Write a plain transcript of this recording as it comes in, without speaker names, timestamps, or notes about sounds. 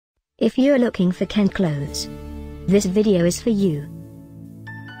If you're looking for Ken clothes, this video is for you.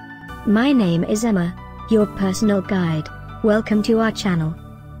 My name is Emma, your personal guide. Welcome to our channel.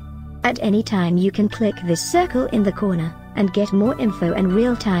 At any time you can click this circle in the corner, and get more info and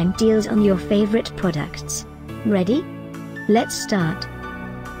real-time deals on your favorite products. Ready? Let's start.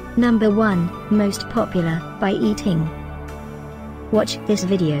 Number 1, Most Popular, by E-ting. Watch this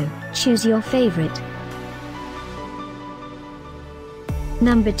video, choose your favorite.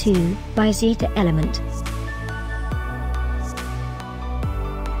 Number 2, by Zita Element.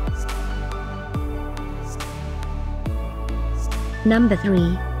 Number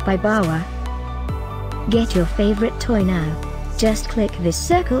 3, by Barwa. Get your favorite toy now. Just click this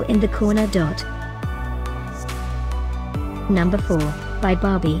circle in the corner dot. Number 4, by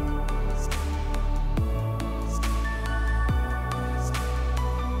Barbie.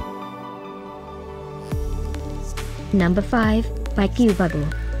 Number 5, by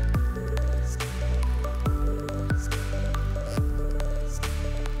Qbubble.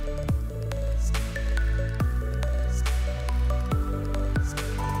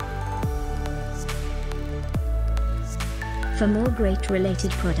 For more great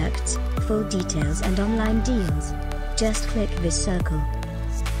related products, full details and online deals, just click this circle.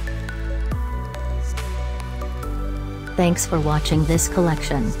 Thanks for watching this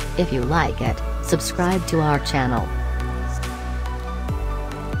collection. If you like it, subscribe to our channel.